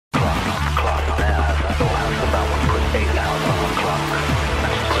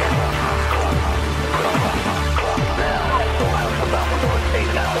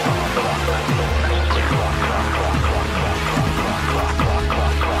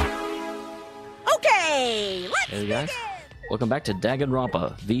Hey guys, welcome back to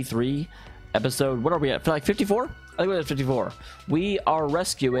Danganronpa V3 episode. What are we at? Like 54? I think we're at 54. We are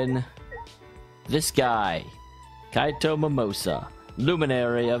rescuing this guy, Kaito Mimosa,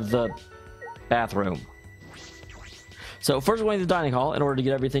 luminary of the bathroom. So first we're going to the dining hall in order to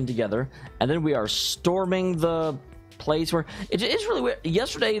get everything together, and then we are storming the place where it is really weird.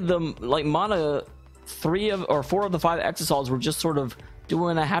 Yesterday, Mana, 4 of the 5 exosols were just sort of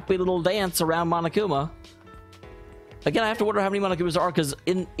doing a happy little dance around Monokuma. Again, I have to wonder how many Monokumas there are, because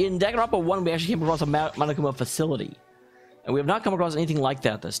in Danganronpa 1, we actually came across a Monokuma facility. And we have not come across anything like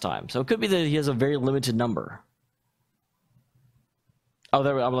that this time. So it could be that he has a very limited number. Oh,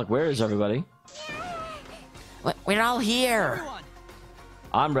 there we go. I'm like, where is everybody? We're all here.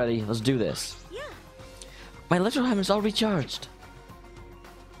 I'm ready. Let's do this. Yeah. My electro hammer's all recharged.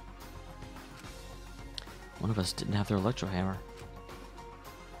 One of us didn't have their electro hammer.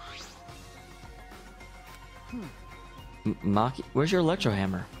 Maki, where's your electro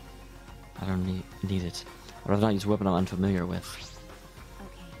hammer? I don't need it. I'd rather not use a weapon I'm unfamiliar with.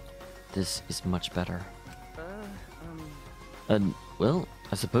 Okay. This is much better. Well,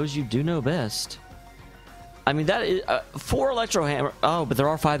 I suppose you do know best. I mean, that is 4 electro hammer. Oh, but there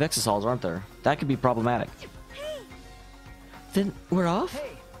are 5 exosols, aren't there? That could be problematic. Hey. Then we're off?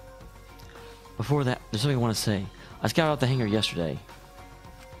 Hey. Before that, there's something I want to say. I scouted out the hangar yesterday.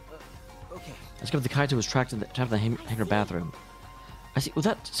 Okay. I discovered the Kaito was trapped in the hangar bathroom. I see. Well,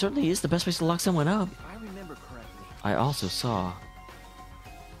 that certainly is the best place to lock someone up. If I remember correctly. I also saw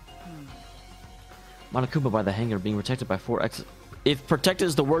Monokuma by the hangar being protected by 4 exosols. If protected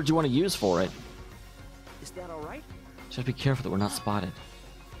is the word you want to use for it. Is that all right? Just be careful that we're not spotted.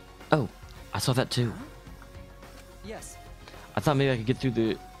 Oh, I saw that too. Huh? Yes. I thought maybe I could get through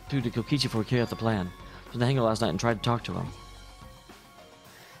to Kokichi before we carry out the plan. I was in the hangar last night and tried to talk to him.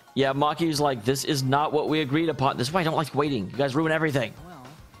 Yeah, Maki's like, this is not what we agreed upon. This is why I don't like waiting. You guys ruin everything. Well.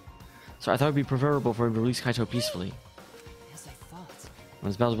 So I thought it would be preferable for him to release Kaito peacefully. As I thought. When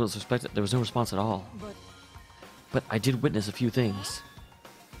his battle was suspected, there was no response at all. But I did witness a few things.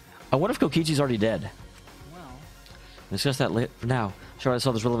 I wonder if Kokichi's already dead. Well. We'll discuss that later. For now, sure, I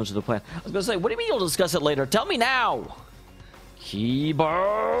saw this relevance to the plan. I was going to say, what do you mean you'll discuss it later? Tell me now!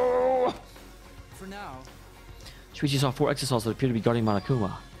 Kibo! For now. Shuichi saw 4 exosols that appear to be guarding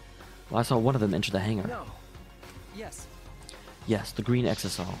Monokuma. Well, I saw one of them enter the hangar. No. Yes. Yes, the green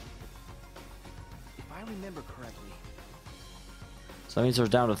exosol. If I remember correctly. So that means there's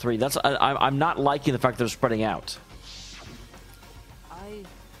down to 3. That's I'm not liking the fact that they're spreading out.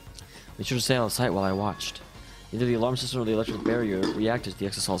 Be sure to stay out of sight while I watched. Neither the alarm system or the electric barrier reacted to the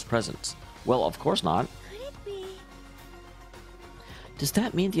exosol's presence. Well, of course not. Could it be? Does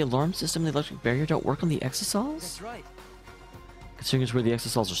that mean the alarm system and the electric barrier don't work on the exosols? That's right. Considering it's where the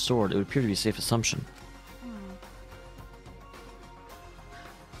exosols are stored, it would appear to be a safe assumption.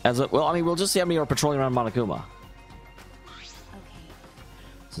 Well, I mean, we'll just see how many are patrolling around Monokuma. Okay.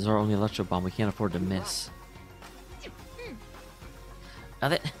 This is our only electro bomb. We can't afford to miss.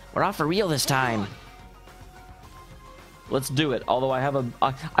 We're off for real this time. Let's do it. Although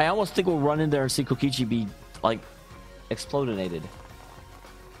I almost think we'll run in there and see Kokichi be like explodinated.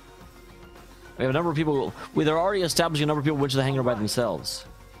 We have a number of people. They're already establishing a number of people went to the hangar by themselves.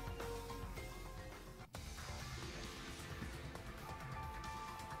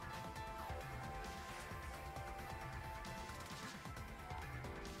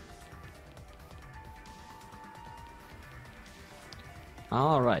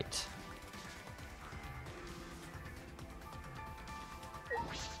 All right.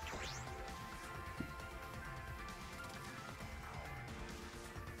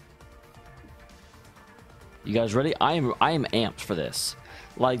 You guys ready? I am amped for this.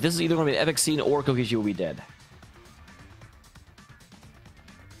 Like, this is either going to be an epic scene or Kokichi will be dead.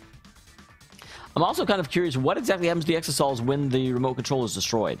 I'm also kind of curious what exactly happens to the exosols when the remote control is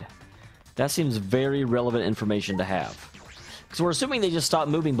destroyed. That seems very relevant information to have. Because we're assuming they just stop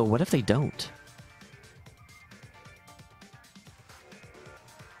moving, but what if they don't?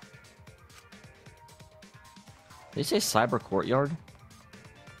 Did they say cyber courtyard?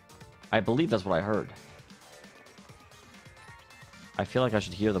 I believe that's what I heard. I feel like I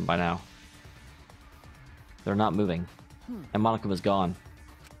should hear them by now. They're not moving. And Monokuma's gone.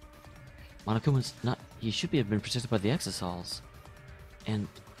 Monokuma's not... He should have been protected by the exosols. And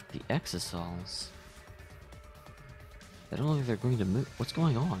the exosols... I don't know if they're going to move. What's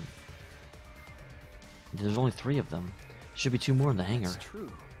going on? There's only 3 of them. Should be 2 more in the hangar. That's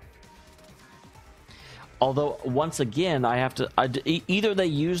true. Although, once again, I have to... either they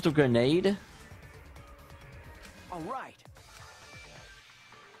used a grenade... All right.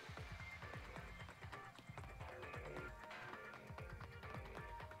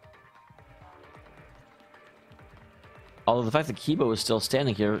 Although the fact that Kibo is still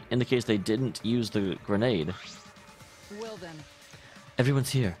standing here indicates they didn't use the grenade. Well then. Everyone's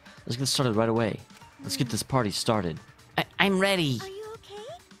here. Let's get started right away. Let's get this party started. I'm ready. Are you okay?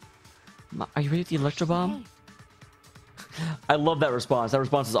 Are you ready with the electro bomb? I love that response. That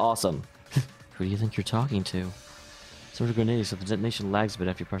response is awesome. Who do you think you're talking to? Some of the grenades, so the detonation lags a bit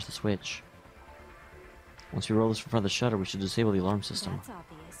after you press the switch. Once we roll this in front of the shutter, we should disable the alarm system. That's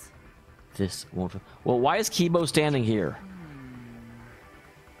obvious. This won't... Well, why is Kibo standing here?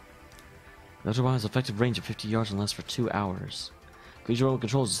 The electro bomb has effective range of 50 yards and lasts for 2 hours. If your remote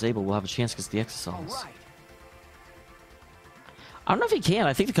control is disabled, we'll have a chance against the exosols. All right. I don't know if he can.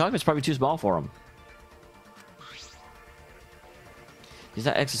 I think the cockpit's probably too small for him. Is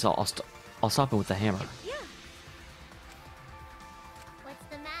that exosol? I'll stop him with the hammer. Yeah. What's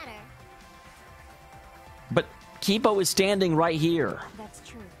the matter? But Kibo is standing right here. That's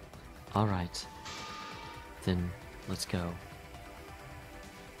true. All right. Then let's go.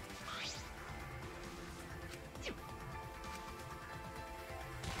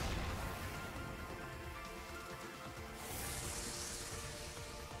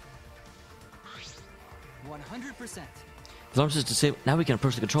 %. The alarm system disabled. Now we can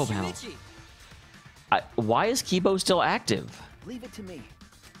approach the control panel. Why is Kibo still active? Leave it to me.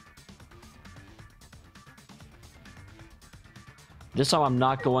 This time I'm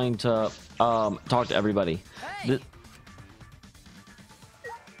not going to talk to everybody. Hey!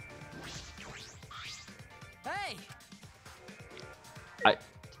 Hey!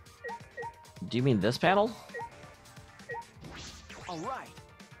 Do you mean this panel? All right.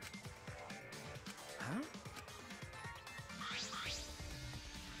 Huh?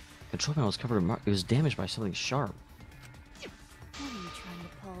 Control panel was covered in it was damaged by something sharp. What are you trying to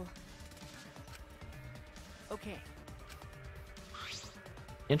pull? Okay.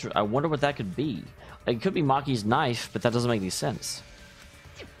 I wonder what that could be. It could be Maki's knife, but that doesn't make any sense.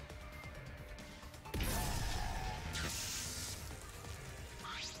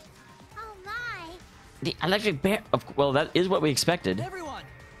 Oh my! The electric bear. Well, that is what we expected. Everyone.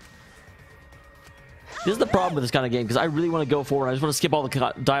 This is the problem with this kind of game, because I really want to go forward. I just want to skip all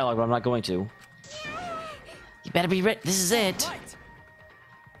the dialogue, but I'm not going to. You better be ready. This is it. Right.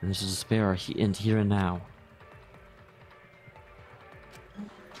 And this is a spare in here and now.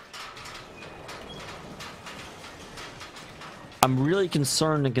 I'm really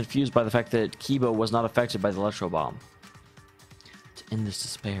concerned and confused by the fact that Kibo was not affected by the electro bomb. To end this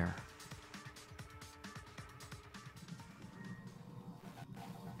despair.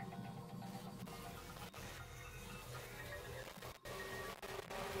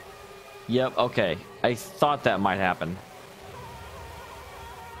 Yep, okay. I thought that might happen.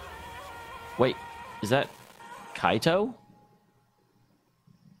 Wait, is that Kaito?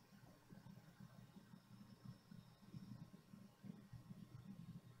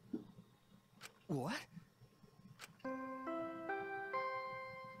 What?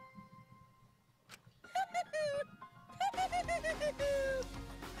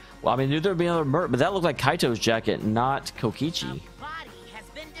 Well, I mean, I knew there'd be another but that looked like Kaito's jacket, not Kokichi. Body has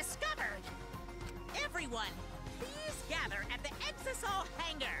been discovered. Everyone, please gather at the Exosol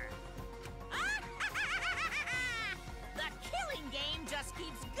hangar. The killing game just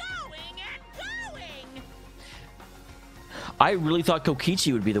keeps going and going. I really thought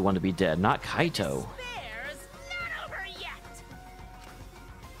Kokichi would be the one to be dead, not Kaito. Spare's not over yet.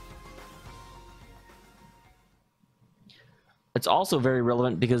 It's also very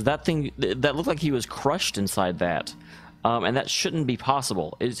relevant because that thing that looked like he was crushed inside that, and that shouldn't be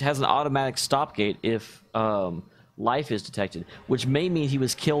possible. It has an automatic stop gate if life is detected, which may mean he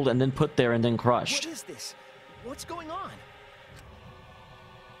was killed and then put there and then crushed. What is this? What's going on?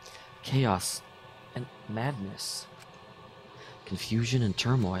 Chaos and madness, confusion and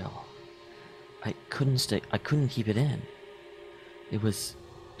turmoil. I couldn't keep it in. It was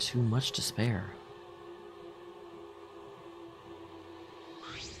too much to spare.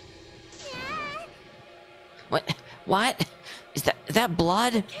 What? Is that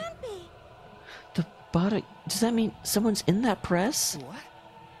blood? Can't be. The body. Does that mean someone's in that press? What?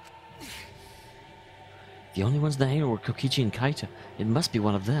 The only ones in the hangar were Kokichi and Kaito. It must be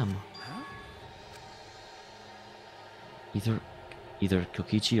one of them. Huh? Either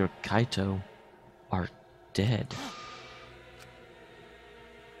Kokichi or Kaito are dead.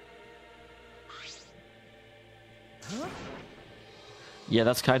 Huh? Yeah,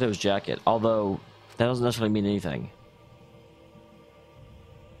 that's Kaito's jacket, although that doesn't necessarily mean anything.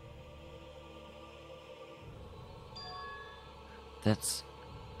 That's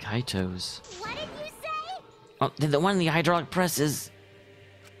Kaito's. What did you say? Oh, the one in the hydraulic press is...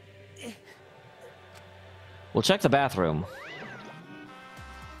 We'll check the bathroom.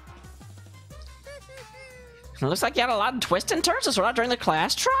 It looks like you had a lot of twists and turns this right during the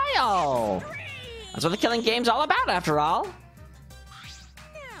class trial. That's what the killing game's all about, after all.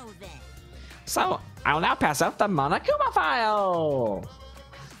 Now then, So, I'll now pass out the Monokuma file.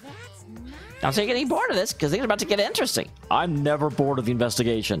 that's nice. Don't say you're getting bored of this, because things are about to get interesting. I'm never bored of the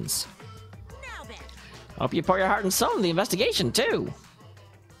investigations. Now then, I hope you pour your heart and soul in the investigation, too.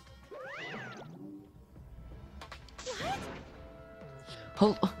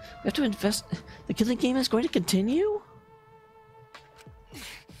 Oh, we have to invest. The killing game is going to continue? The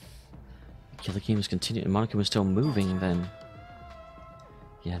killing game is continuing. Monokuma is still moving, then.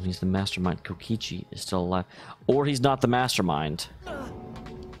 Yeah, it means the mastermind, Kokichi, is still alive. Or he's not the mastermind.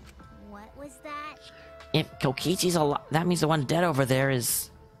 What was that? If Kokichi's alive, that means the one dead over there is...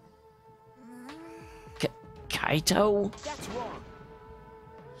 Kaito? That's wrong.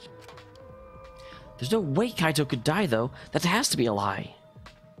 There's no way Kaito could die, though. That has to be a lie.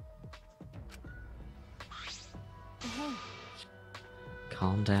 Hey,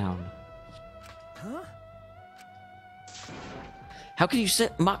 Calm down. Huh? How can you say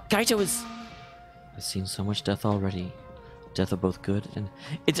Kaito is... I've seen so much death already. Death of both good and...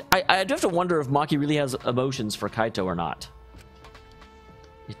 I do have to wonder if Maki really has emotions for Kaito or not.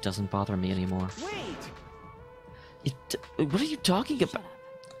 It doesn't bother me anymore. Wait. What are you talking about?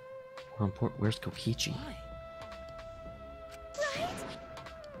 More important, where's Kokichi?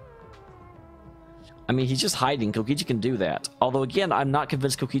 I mean, he's just hiding. Kokichi can do that. Although, again, I'm not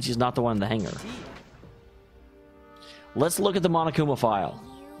convinced Kokichi's not the one in the hangar. Let's look at the Monokuma file.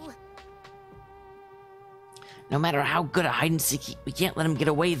 you. No matter how good a hide-and-seek, we can't let him get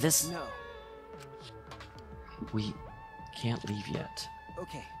away this... No. We can't leave yet.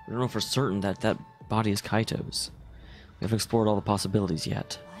 Okay. We don't know for certain that that body is Kaito's. We haven't explored all the possibilities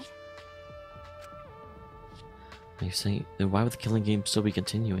yet. What? Are you saying... Then why would the killing game still be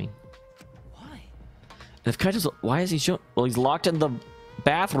continuing? Why? And if Kaito's... Why is he showing... Well, he's locked in the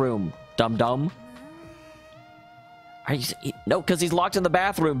bathroom, dum-dum. Are you... No, because he's locked in the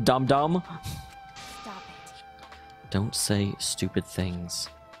bathroom, dum-dum. Stop it. Don't say stupid things.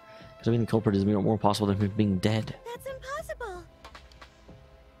 Because I mean, the culprit is more possible than him being dead. That's impossible.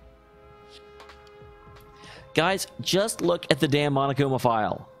 Guys, just look at the damn Monokuma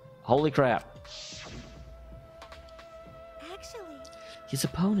file. Holy crap. Actually, His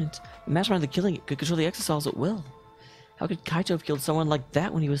opponent, the mastermind of the killing, could control the exosols at will. How could Kaito have killed someone like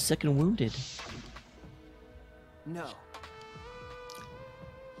that when he was sick and wounded? No.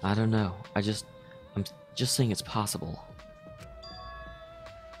 I don't know. I'm just saying it's possible.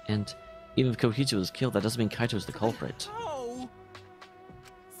 And even if Kokichi was killed, that doesn't mean Kaito is the culprit. Oh.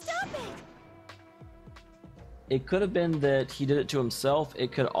 stop it. It could have been that he did it to himself.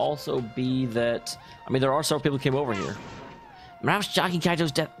 It could also be that... I mean, there are several people who came over here. I mean, I was shocking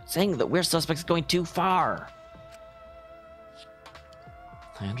Kaito's death, saying that we're suspects going too far.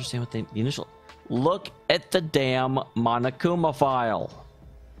 I understand what the initial... Look at the damn Monokuma file.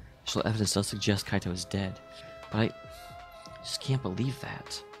 Initial evidence does suggest Kaito is dead, but I just can't believe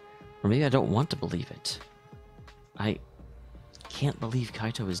that. Or maybe I don't want to believe it. I can't believe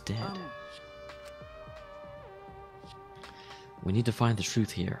Kaito is dead. We need to find the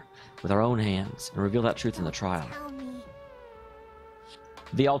truth here, with our own hands, and reveal that truth in the trial. Tell me.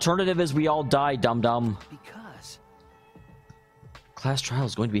 The alternative is we all die, dum-dum. Because. Class trial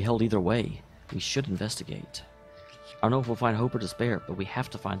is going to be held either way. We should investigate. I don't know if we'll find hope or despair, but we have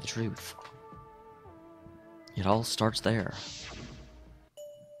to find the truth. It all starts there.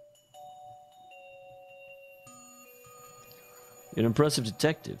 You're an impressive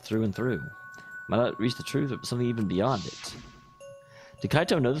detective, through and through. Might not reach the truth, but something even beyond it. Did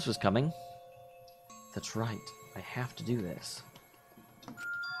Kaito know this was coming? That's right. I have to do this.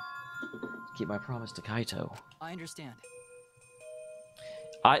 Keep my promise to Kaito. I understand.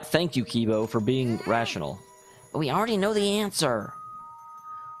 I thank you, Kibo, for being rational. But we already know the answer.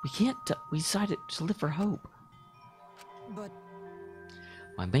 We can't... we decided to live for hope. But.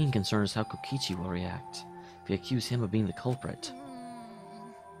 My main concern is how Kokichi will react if we accuse him of being the culprit.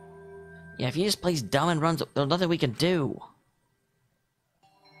 Yeah, if he just plays dumb and runs, there's nothing we can do.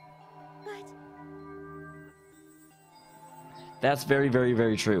 But That's very, very,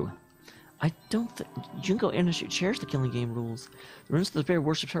 very true. I don't think... Junko Inoshi shares the killing game rules. The rest of the fair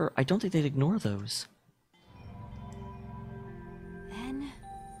worships her. I don't think they'd ignore those. then,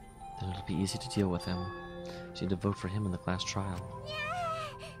 Then it'll be easy to deal with him. She need to vote for him in the class trial.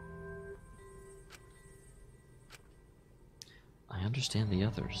 I understand the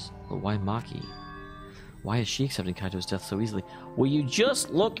others, but why Maki? Why is she accepting Kaito's death so easily? Will you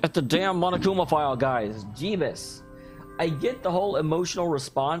just look at the damn Monokuma file, guys? Jeebus. I get the whole emotional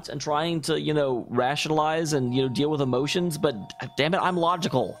response and trying to, you know, rationalize and, you know, deal with emotions, but damn it, I'm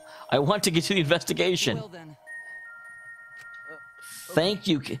logical. I want to get to the investigation. Well then. Thank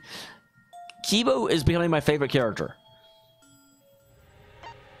you. Kibo is becoming my favorite character.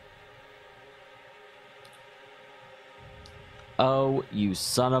 Oh, you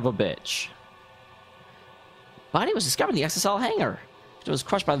son of a bitch. Body was discovered in the XSL hangar. It was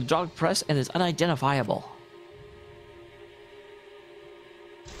crushed by the dog press and is unidentifiable.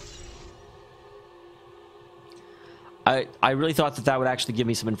 I really thought that would actually give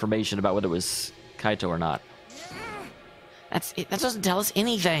me some information about whether it was Kaito or not. That's it. That doesn't tell us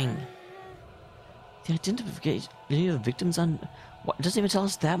anything. The identification of the victims on... What, doesn't even tell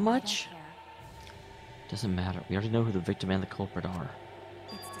us that much? Doesn't matter. We already know who the victim and the culprit are.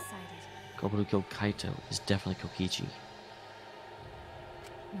 It's decided. Culprit who killed Kaito is definitely Kokichi.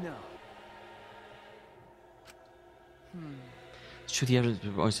 No. It's true the evidence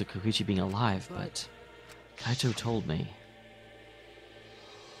points to Kokichi being alive, but Kaito told me.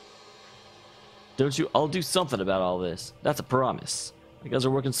 Don't you? I'll do something about all this. That's a promise. You guys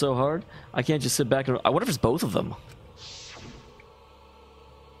are working so hard, I can't just sit back and... I wonder if it's both of them.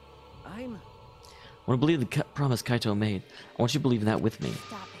 I want to believe the promise Kaito made. I want you to believe in that with me.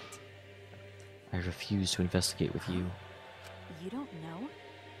 Stop it. I refuse to investigate with you. You don't know?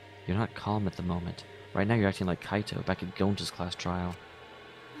 You're not calm at the moment. Right now you're acting like Kaito back at Gonja's class trial.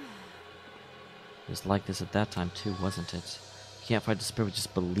 It was like this at that time too, wasn't it? You can't fight despair with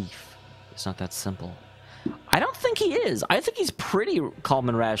just belief. It's not that simple. I don't think he is. I think he's pretty calm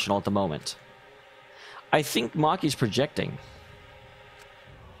and rational at the moment. I think Maki's projecting.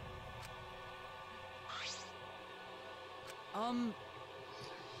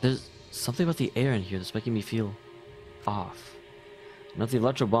 There's something about the air in here that's making me feel off. I don't know if the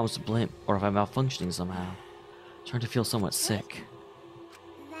electro bomb's to blame or if I'm malfunctioning somehow. I'm starting to feel somewhat sick.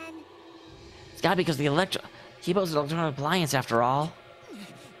 Then It's gotta be because the electro... Kibo's an electronic appliance after all.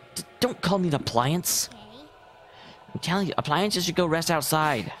 Don't call me an appliance. okay. I'm telling you, appliances should go rest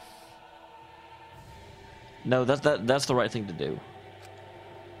outside. No, that's the right thing to do.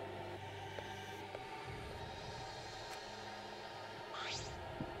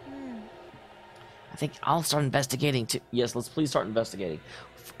 I think I'll start investigating too. Yes, let's please start investigating.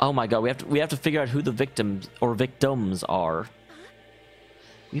 Oh my god, we have to figure out who the victims or victims are.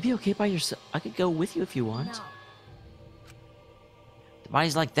 Will you be okay by yourself? I could go with you if you want. No. The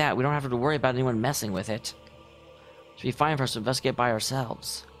body's like that. We don't have to worry about anyone messing with it. Should be fine for us to investigate by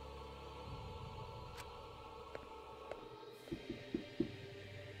ourselves.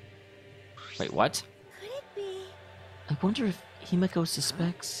 Wait, what? Could it be? I wonder if Himiko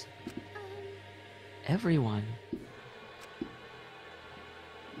suspects everyone.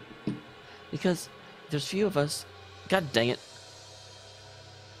 Because there's few of us. God dang it.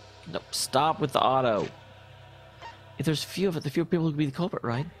 No, stop with the auto. If there's few of it, the few people who could be the culprit,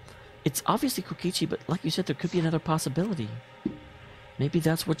 right? It's obviously Kokichi, but like you said, there could be another possibility. Maybe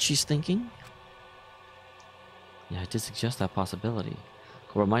that's what she's thinking? Yeah, I did suggest that possibility.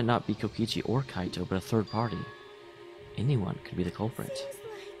 Or it might not be Kokichi or Kaito, but a third party. Anyone could be the culprit. Seems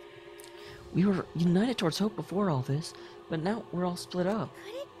like... We were united towards hope before all this, but now we're all split up.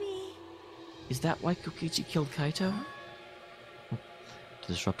 Could it be? Is that why Kokichi killed Kaito? To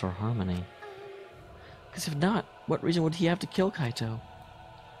disrupt our harmony. Because if not, what reason would he have to kill Kaito?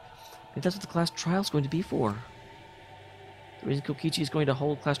 Maybe that's what the class trial is going to be for. The reason Kokichi is going to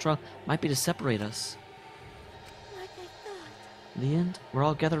hold class trial might be to separate us. Like I thought. In the end, we're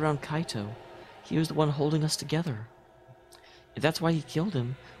all gathered around Kaito. He was the one holding us together. If that's why he killed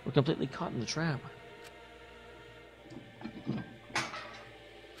him, we're completely caught in the trap.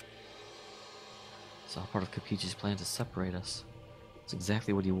 It's all part of Kokichi's plan to separate us. It's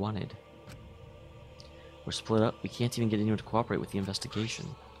exactly what he wanted. We're split up. We can't even get anyone to cooperate with the investigation.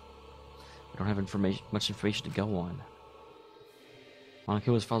 We don't have much information to go on.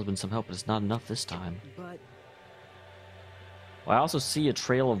 Monokuma's father's been some help, but it's not enough this time. But Well, I also see a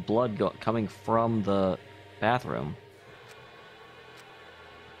trail of blood coming from the bathroom.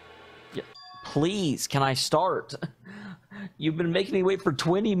 Yeah, please, can I start? You've been making me wait for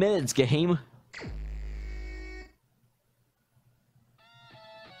 20 minutes, game.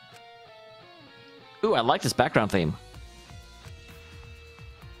 Ooh, I like this background theme.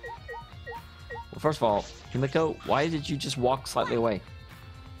 Well, first of all, Himiko, why did you just walk slightly away?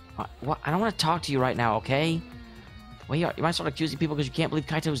 What? I don't want to talk to you right now, okay? Well, you might start accusing people because you can't believe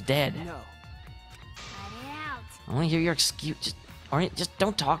Kaito's dead. no. Cut it out. I want to hear your excuse. Just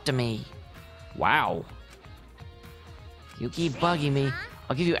don't talk to me. Wow. You keep bugging me.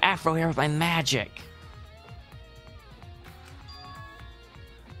 I'll give you afro hair with my magic.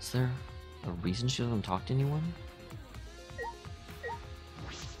 Is there a reason she doesn't talk to anyone?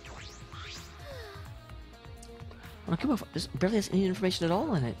 Oh, come on. This barely has any information at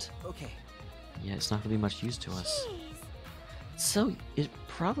all in it. Okay. Yeah, it's not going to be much use to us. Jeez. So, it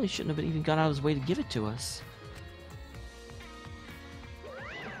probably shouldn't have even gone out of his way to give it to us.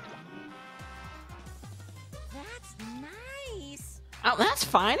 That's nice. Oh, that's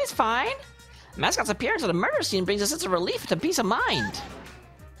fine. It's fine. Mascot's appearance at a murder scene brings a sense of relief and peace of mind.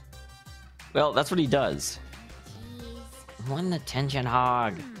 Well, that's what he does. Jeez. What an attention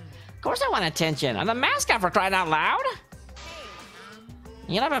hog. Of course I want attention. I'm the mascot, for crying out loud.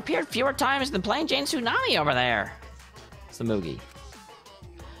 Yet I've appeared fewer times than Plain Jane Tsunami over there. It's the Moogie.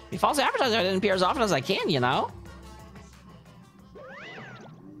 Be false advertising, I didn't appear as often as I can, you know?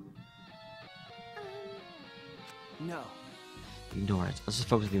 No. Ignore it. Let's just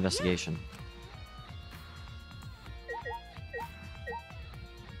focus on the investigation.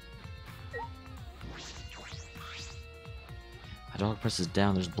 Hydraulic press is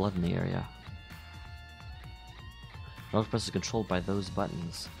down, there's blood in the area. Hydraulic press is controlled by those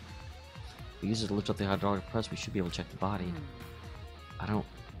buttons. If we use it to lift up the hydraulic press, we should be able to check the body. I don't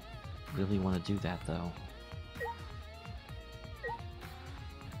really want to do that, though.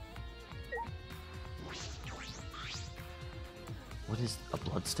 What is a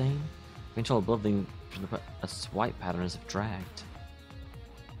blood stain? Control a blood thing from a swipe pattern as if dragged.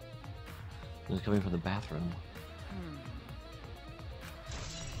 It's coming from the bathroom.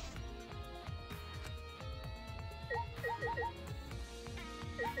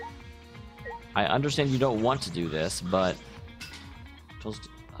 I understand you don't want to do this, but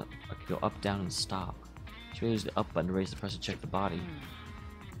I could go up, down, and stop. Should we use the up button to raise the press to check the body?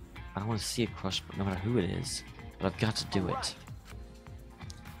 I don't want to see it crushed, no matter who it is, but I've got to do it.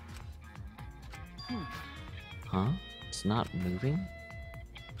 Huh? It's not moving?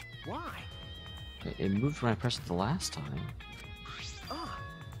 Why? It moved when I pressed it the last time. Ah.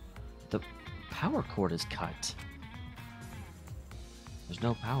 The power cord is cut. There's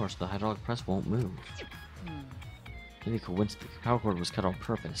no power, so the hydraulic press won't move. Maybe the power cord was cut on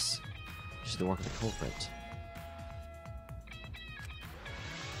purpose. Just the work of the culprit.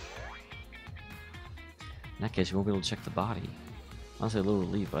 In that case, we won't be able to check the body. Honestly, a little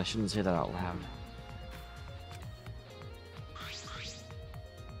relief, but I shouldn't say that out loud.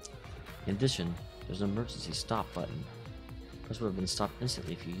 In addition, there's an emergency stop button. The press would have been stopped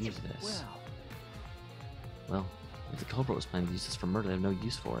instantly if you used this. Well, if the culprit was planning to use this for murder, they have no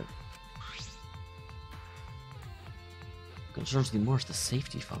use for it. What concerns me more is the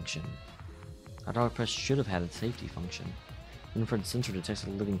safety function. Hydraulic press should have had a safety function. When infrared sensor detects a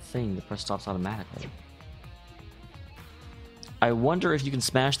living thing, the press stops automatically. I wonder if you can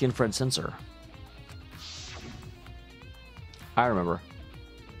smash the infrared sensor. I remember.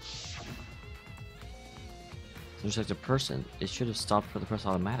 So just like a person, it should have stopped for the press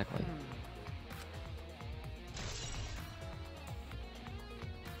automatically.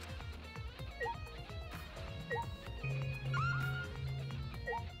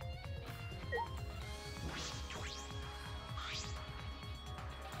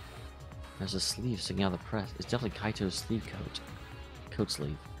 There's a sleeve sticking out of the press. It's definitely Kaito's sleeve coat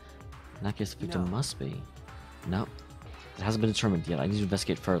sleeve. In that case, the victim must be. Nope. It hasn't been determined yet. I need to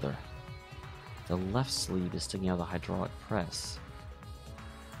investigate further. The left sleeve is sticking out of the hydraulic press.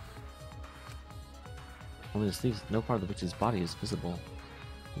 Only the sleeves, no part of the victim's body is visible.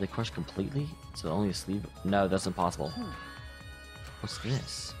 Are they crushed completely? So only a sleeve? No, that's impossible. What's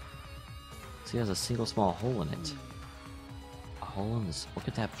this? See, it has a single small hole in it. A hole in this? What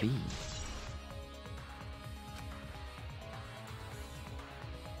could that be?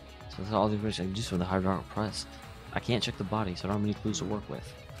 So that's all the information I can use from the hydraulic press. I can't check the body, so I don't have any clues to work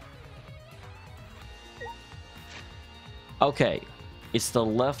with. Okay, it's the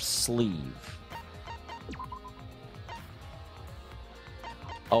left sleeve.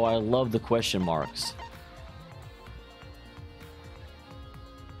 Oh, I love the question marks.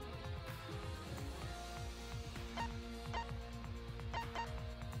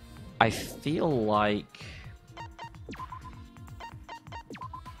 I feel like...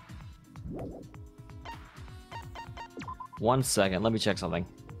 One second, let me check something.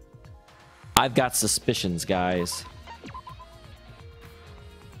 I've got suspicions, guys.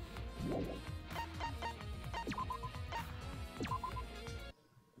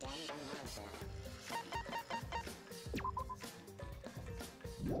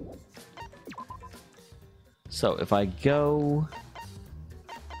 So if I go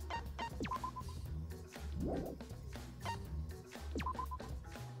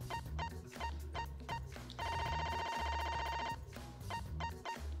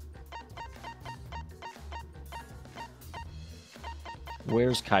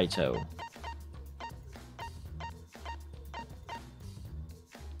Where's Kaito?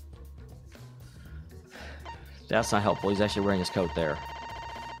 That's not helpful. He's actually wearing his coat there.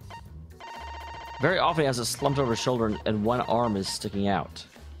 Very often he has it slumped over his shoulder and one arm is sticking out.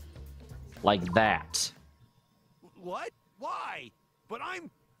 Like that. What? Why? But I'm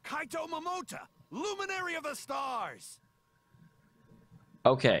Kaito Momota, luminary of the stars.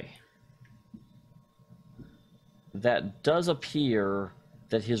 Okay. That does appear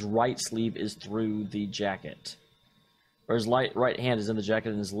that his right sleeve is through the jacket. Or his right hand is in the jacket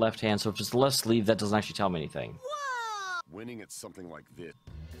and his left hand, so if it's the left sleeve, that doesn't actually tell me anything. Winning at something like this.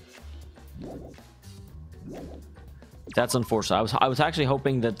 That's unfortunate. I was actually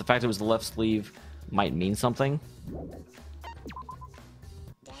hoping that the fact it was the left sleeve might mean something.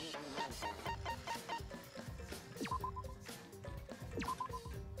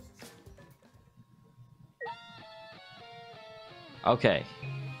 Okay.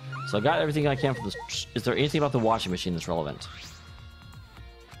 So I got everything I can from this. Is there anything about the washing machine that's relevant?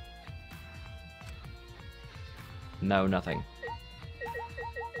 No, nothing.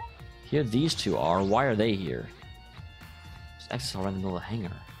 Here these two are. Why are they here? There's access all around the middle of the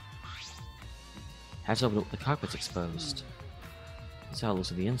hangar. Hatch open, the cockpit's exposed. That's how it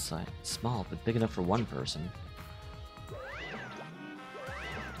looks on the inside. It's small, but big enough for one person.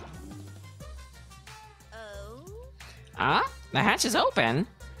 Oh? The hatch is open?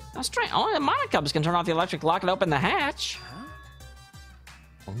 That's strange. Only the monocubs can turn off the electric lock and open the hatch. Huh?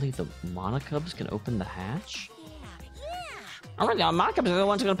 Only the monocubs can open the hatch? Yeah. Oh, really? The monocubs are the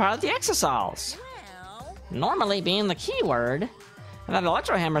ones who can pilot the exosols. Well, Normally being the keyword. And that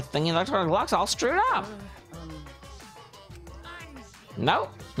electro hammer thing, the electric lock's all screwed up.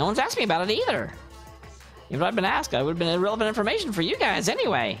 Nope, no one's asked me about it either. If I'd been asked, it would have been irrelevant information for you guys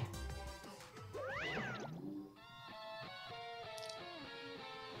anyway.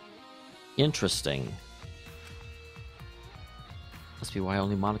 Interesting. Must be why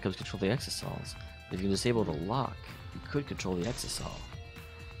only monocubs control the exosols. If you can disable the lock, you could control the exosol.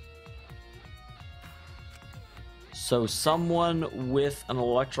 So someone with an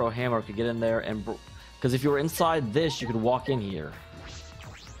electro hammer could get in there and... Because if you were inside this, you could walk in here.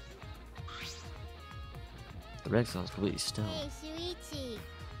 The red exosol is completely still. hey, Shuichi.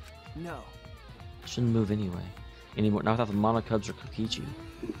 No. Shouldn't move anyway. Anymore, not without the monocubs or Kokichi.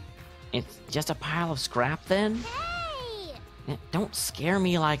 It's just a pile of scrap then? Hey! Don't scare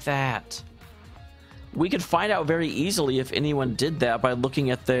me like that. We could find out very easily if anyone did that by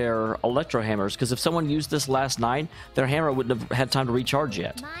looking at their electro hammers, because if someone used this last night, their hammer wouldn't have had time to recharge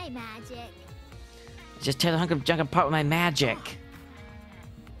yet. My magic. Just tear the hunk of junk apart with my magic.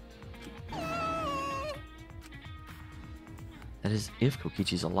 That is if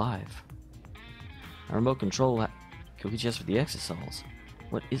Kokichi's alive. A remote control Kokichi has for the exosols.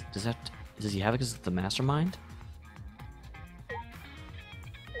 What is, does he have it because it's the mastermind?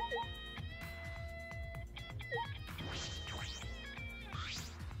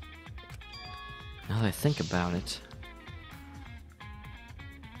 Now that I think about it.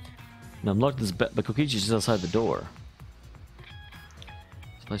 Now I'm locked in this but Kokichi's just outside the door.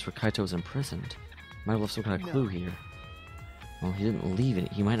 This place where Kaito was imprisoned. Might have left some kind of clue here. Well, he didn't leave it.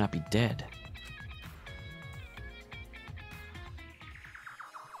 He might not be dead.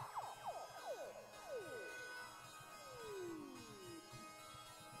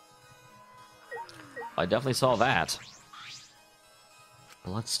 I definitely saw that.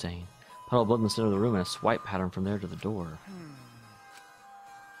 Bloodstain. Puddle of blood in the center of the room and a swipe pattern from there to the door.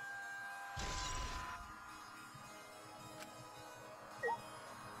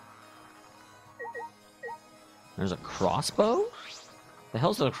 There's a crossbow? The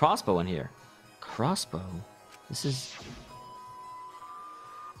hell's there a crossbow in here? Crossbow? This is...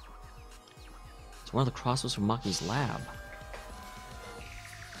 It's one of the crossbows from Maki's lab.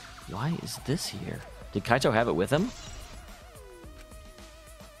 Why is this here? Did Kaito have it with him?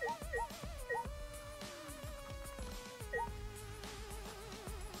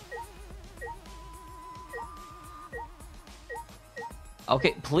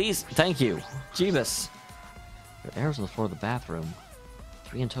 Okay, please, thank you. Jeebus. There are arrows on the floor of the bathroom.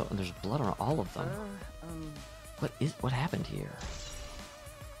 3 in total, and there's blood on all of them. What happened here?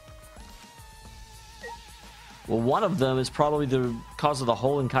 Well, one of them is probably the cause of the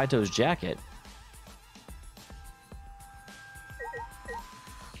hole in Kaito's jacket.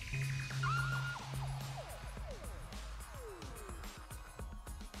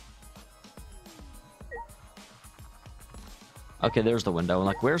 Okay, there's the window.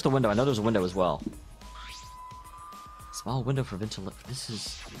 Like, where's the window? I know there's a window as well. Small window for ventilation. This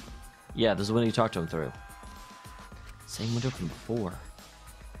is... Yeah, this is the window you talked to him through. Same window from before.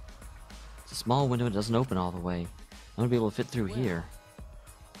 It's a small window, it doesn't open all the way. I'm gonna be able to fit through here.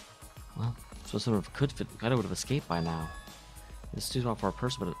 Well, so someone could fit. I would have escaped by now. This is too small for a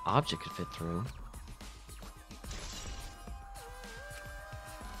person, but an object could fit through.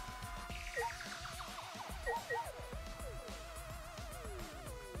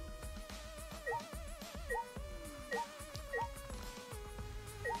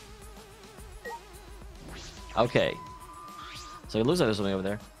 Okay. So it looks like there's something over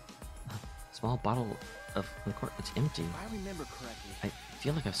there. Small bottle of liqueur. It's empty. If I remember correctly. I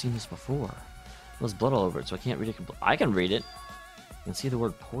feel like I've seen this before. There's blood all over it, so I can't read it. I can read it. I can see the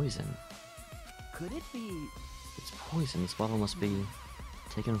word poison. Could it be? It's poison. This bottle must be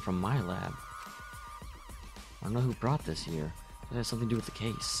taken from my lab. I don't know who brought this here. It has something to do with the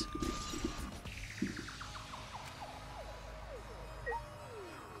case.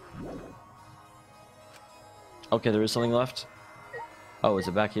 Okay, there is something left. Oh, is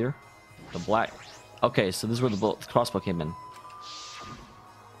it back here? The black. Okay, so this is where the crossbow came in.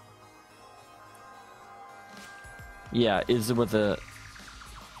 Yeah, is it with the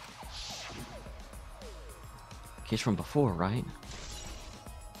case from before, right?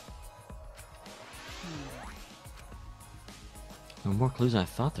 There are more clues than I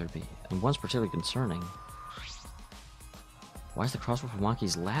thought there'd be, and one's particularly concerning. Why is the crossbow from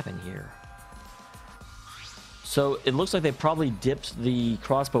Monkey's lab in here? So it looks like they probably dipped the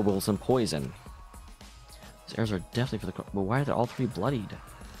crossbow bolts in poison. These arrows are definitely for the. But why are they all three bloodied?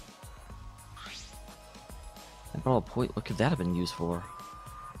 That bottle of poison. What could that have been used for?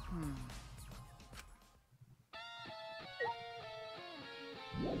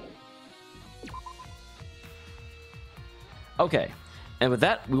 Okay, and with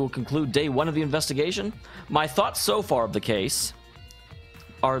that, we will conclude day 1 of the investigation. My thoughts so far of the case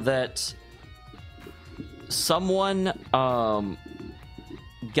are that someone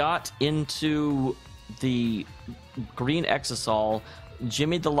got into the green exisal,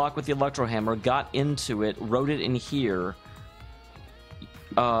 jimmied the lock with the electro hammer, got into it, wrote it in here,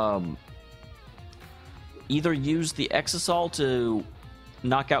 either used the exisal to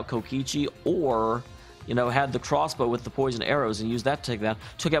knock out Kokichi, or had the crossbow with the poison arrows and used that to take down.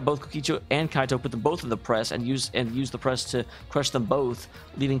 Took out both Kokichi and Kaito, put them both in the press, and used the press to crush them both,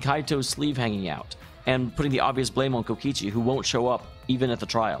 leaving Kaito's sleeve hanging out, and putting the obvious blame on Kokichi, who won't show up even at the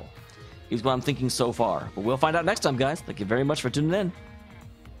trial. Is what I'm thinking so far. But we'll find out next time, guys. Thank you very much for tuning in.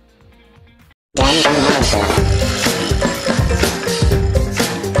 Danganronpa.